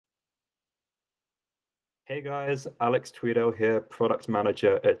Hey guys, Alex Tweeddale here, Product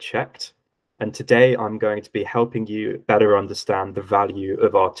Manager at cheqd. And today I'm going to be helping you better understand the value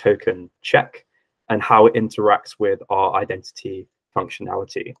of our token cheq and how it interacts with our identity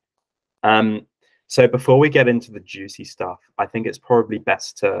functionality. So before we get into the juicy stuff, I think it's probably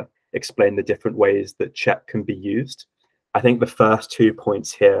best to explain the different ways that cheq can be used. I think the first 2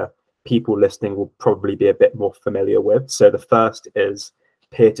 points here, people listening will probably be a bit more familiar with. So the first is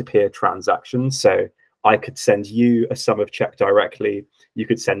peer-to-peer transactions. So I could send you a sum of cheq directly. You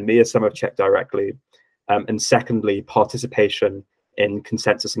could send me a sum of cheq directly. And secondly, participation in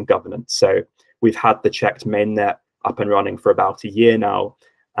consensus and governance. So we've had the cheqd mainnet up and running for about a year now.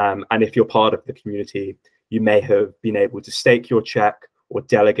 And if you're part of the community, you may have been able to stake your cheq or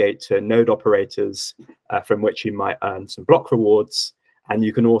delegate to node operators from which you might earn some block rewards. And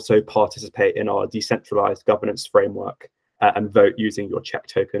you can also participate in our decentralized governance framework and vote using your cheq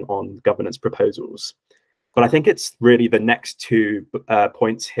token on governance proposals. But I think it's really the next 2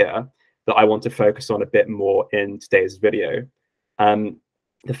 points here that I want to focus on a bit more in today's video.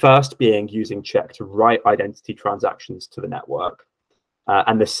 The first being using cheq to write identity transactions to the network.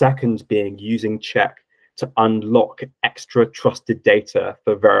 And the second being using cheq to unlock extra trusted data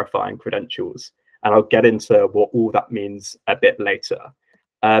for verifying credentials. And I'll get into what all that means a bit later.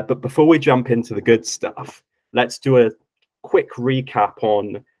 But before we jump into the good stuff, let's do a quick recap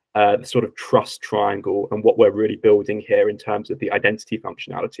on the sort of trust triangle and what we're really building here in terms of the identity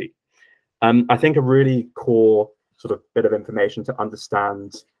functionality. I think a really core sort of bit of information to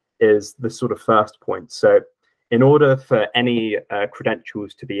understand is the sort of first point. So in order for any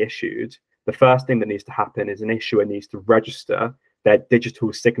credentials to be issued, the first thing that needs to happen is an issuer needs to register their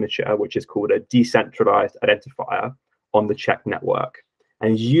digital signature, which is called a decentralized identifier, on the cheq network.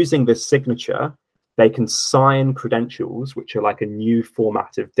 And using this signature, they can sign credentials, which are like a new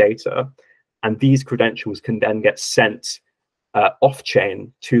format of data. And these credentials can then get sent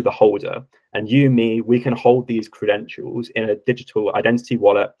off-chain to the holder. And you, me, we can hold these credentials in a digital identity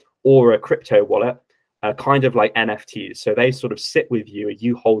wallet or a crypto wallet, kind of like NFTs. So they sort of sit with you and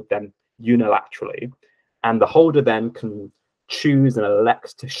you hold them unilaterally. And the holder then can choose and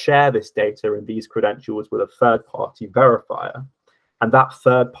elect to share this data and these credentials with a third-party verifier. And that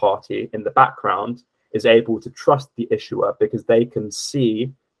third party in the background is able to trust the issuer because they can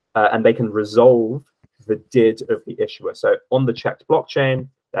see and they can resolve the DID of the issuer. So on the cheqd blockchain,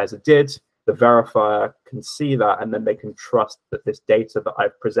 there's a DID, the verifier can see that, and then they can trust that this data that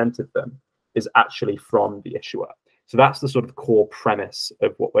I've presented them is actually from the issuer. So that's the sort of core premise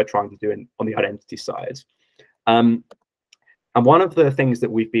of what we're trying to do on the identity side. And one of the things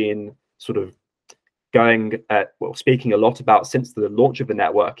that we've been sort of speaking a lot about since the launch of the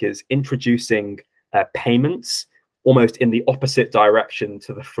network is introducing payments almost in the opposite direction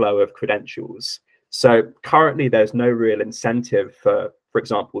to the flow of credentials. So currently there's no real incentive for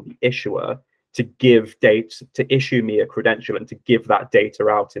example, the issuer to give data, to issue me a credential and to give that data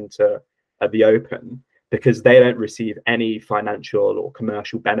out into the open, because they don't receive any financial or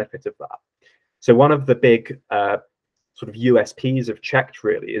commercial benefit of that. So one of the big sort of USPs of cheqd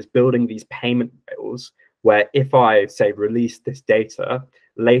really is building these payment rails where if I say release this data,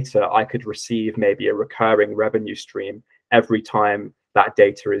 later I could receive maybe a recurring revenue stream every time that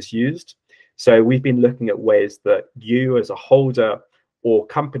data is used. So we've been looking at ways that you as a holder or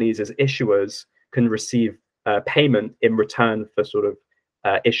companies as issuers can receive payment in return for sort of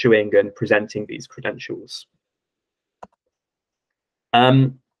issuing and presenting these credentials.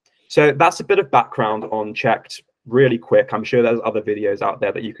 So that's a bit of background on cheqd, really quick. I'm sure there's other videos out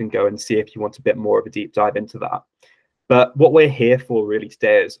there that you can go and see if you want a bit more of a deep dive into that. But what we're here for really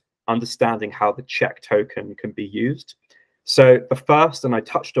today is understanding how the cheq token can be used. So the first, and I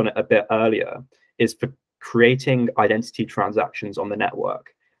touched on it a bit earlier, is for creating identity transactions on the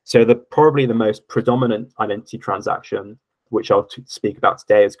network. So probably the most predominant identity transaction, which I'll speak about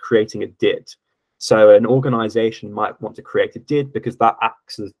today, is creating a DID. So an organization might want to create a DID because that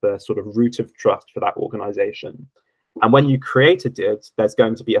acts as the sort of root of trust for that organization. And when you create a DID, there's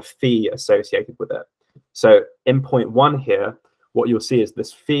going to be a fee associated with it. So in point 1 here, what you'll see is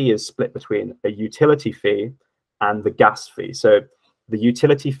this fee is split between a utility fee and the gas fee. So the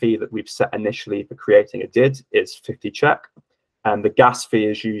utility fee that we've set initially for creating a DID is 50 cheq, and the gas fee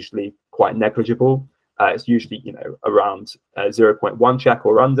is usually quite negligible. It's usually, around 0.1 cheq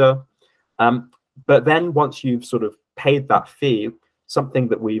or under. But then once you've sort of paid that fee, something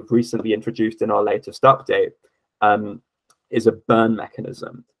that we've recently introduced in our latest update is a burn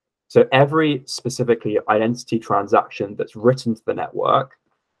mechanism. So every specifically identity transaction that's written to the network,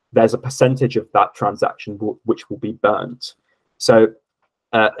 there's a percentage of that transaction which will be burnt. So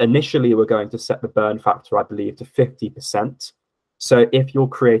Initially, we're going to set the burn factor, I believe, to 50%. So if you're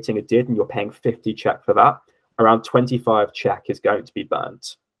creating a DID and you're paying 50 check for that, around 25 check is going to be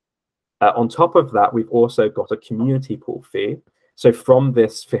burnt. On top of that, we've also got a community pool fee. So from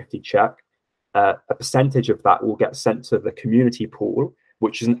this 50 check, a percentage of that will get sent to the community pool,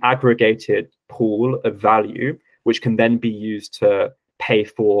 which is an aggregated pool of value, which can then be used to pay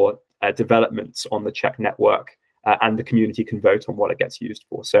for developments on the CHEQ network, and the community can vote on what it gets used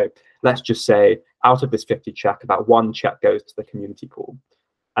for. So let's just say out of this 50 check, about 1 check goes to the community pool.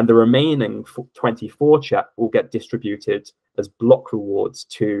 And the remaining 24 check will get distributed as block rewards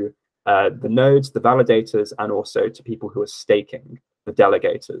to the nodes, the validators, and also to people who are staking, the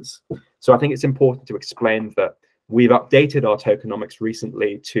delegators. So I think it's important to explain that we've updated our tokenomics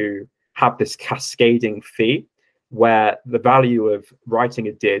recently to have this cascading fee where the value of writing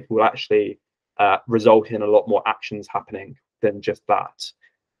a DID will actually result in a lot more actions happening than just that.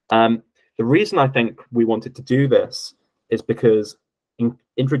 The reason I think we wanted to do this is because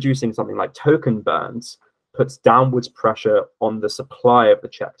introducing something like token burns puts downwards pressure on the supply of the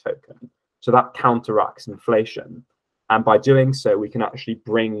CHEQ token. So that counteracts inflation. And by doing so, we can actually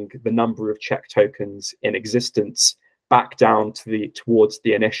bring the number of CHEQ tokens in existence back down to towards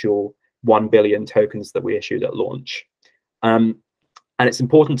the initial 1 billion tokens that we issued at launch. And it's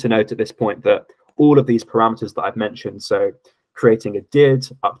important to note at this point that all of these parameters that I've mentioned, so creating a DID,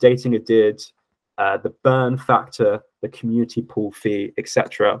 updating a DID, the burn factor, the community pool fee,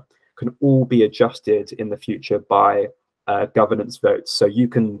 etc., can all be adjusted in the future by governance votes. So you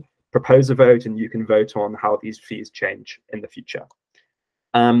can propose a vote and you can vote on how these fees change in the future.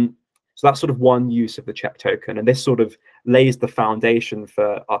 So that's sort of one use of the CHEQ token, and this sort of lays the foundation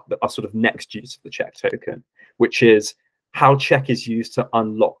for our sort of next use of the CHEQ token, which is how CHEQ is used to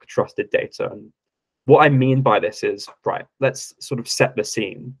unlock trusted data. And what I mean by this is, right, let's sort of set the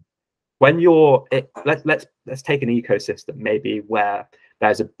scene. When let's take an ecosystem maybe where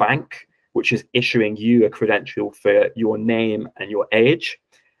there's a bank which is issuing you a credential for your name and your age,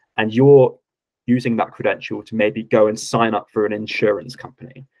 and you're using that credential to maybe go and sign up for an insurance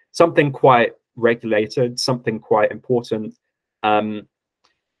company, something quite regulated, something quite important.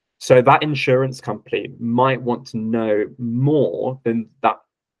 So that insurance company might want to know more than that.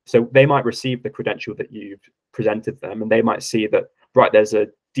 So they might receive the credential that you've presented them, and they might see that, right, there's a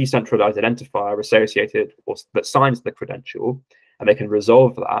decentralized identifier associated or that signs the credential, and they can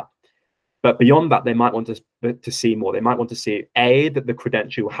resolve that. But beyond that, they might want to see more. They might want to see A, that the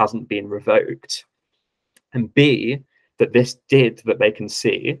credential hasn't been revoked, and B, that this DID that they can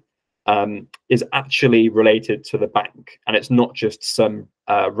see is actually related to the bank, and it's not just some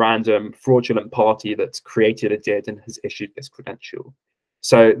random fraudulent party that's created a DID and has issued this credential.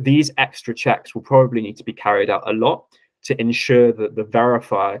 So these extra checks will probably need to be carried out a lot to ensure that the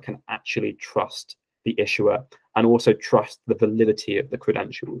verifier can actually trust the issuer and also trust the validity of the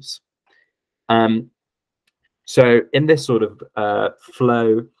credentials. So in this sort of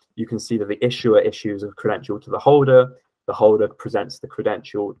flow, you can see that the issuer issues a credential to the holder presents the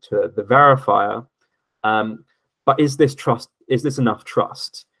credential to the verifier. But is this enough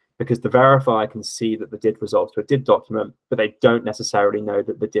trust? Because the verifier can see that the DID resolves to a DID document, but they don't necessarily know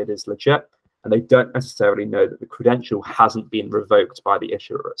that the DID is legit, and they don't necessarily know that the credential hasn't been revoked by the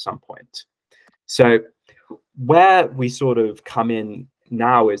issuer at some point. So where we sort of come in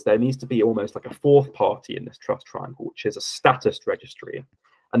now is there needs to be almost like a fourth party in this trust triangle, which is a status registry.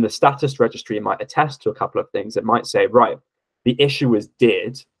 And the status registry might attest to a couple of things. It might say, right, the issuer's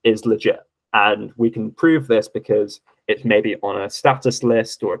DID is legit. And we can prove this because it's maybe on a status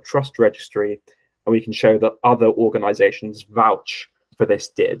list or a trust registry, and we can show that other organizations vouch for this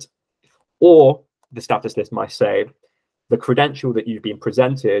DID. Or the status list might say, the credential that you've been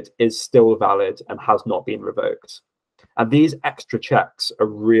presented is still valid and has not been revoked. And these extra checks are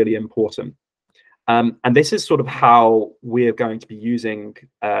really important. And this is sort of how we're going to be using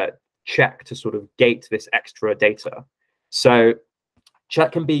CHEQ to sort of gate this extra data. So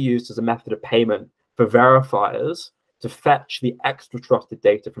CHEQ can be used as a method of payment for verifiers to fetch the extra trusted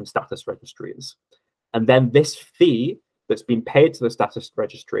data from status registries. And then this fee that's been paid to the status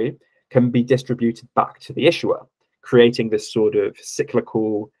registry can be distributed back to the issuer, creating this sort of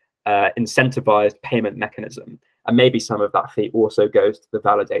cyclical, incentivized payment mechanism. And maybe some of that fee also goes to the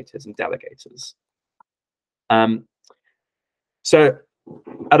validators and delegators. So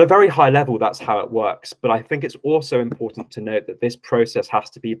at a very high level, that's how it works. But I think it's also important to note that this process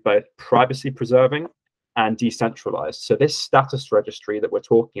has to be both privacy preserving and decentralized. So this status registry that we're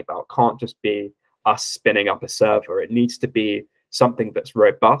talking about can't just be us spinning up a server. It needs to be something that's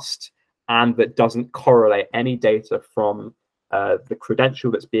robust and that doesn't correlate any data from the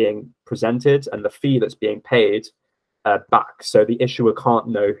credential that's being presented and the fee that's being paid back. So the issuer can't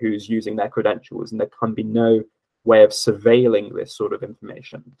know who's using their credentials, and there can be no way of surveilling this sort of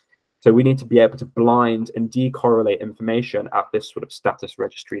information. So we need to be able to blind and decorrelate information at this sort of status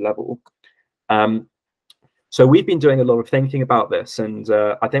registry level. So we've been doing a lot of thinking about this, and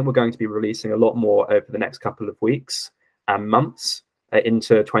I think we're going to be releasing a lot more over the next couple of weeks and months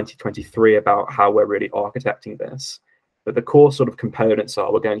into 2023 about how we're really architecting this. But the core sort of components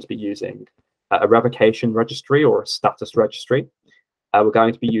are, we're going to be using a revocation registry or a status registry. We're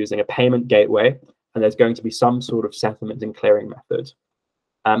going to be using a payment gateway, and there's going to be some sort of settlement and clearing method.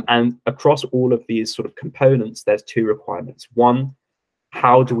 And across all of these sort of components, there's two requirements. One,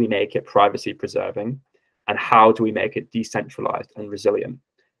 how do we make it privacy preserving? And how do we make it decentralized and resilient?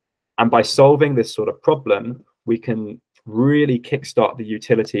 And by solving this sort of problem, we can really kickstart the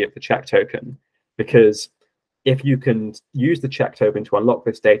utility of the CHEQ token, because if you can use the CHEQ token to unlock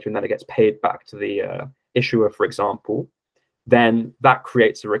this data and then it gets paid back to the issuer, for example, then that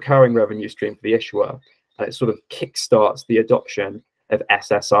creates a recurring revenue stream for the issuer, and it sort of kickstarts the adoption of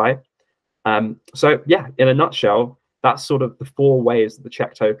SSI. So yeah, in a nutshell, that's sort of the four ways that the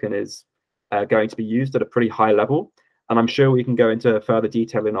CHEQ token is going to be used at a pretty high level. And I'm sure we can go into further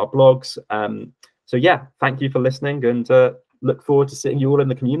detail in our blogs. So yeah, thank you for listening, and look forward to seeing you all in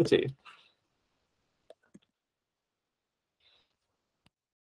the community.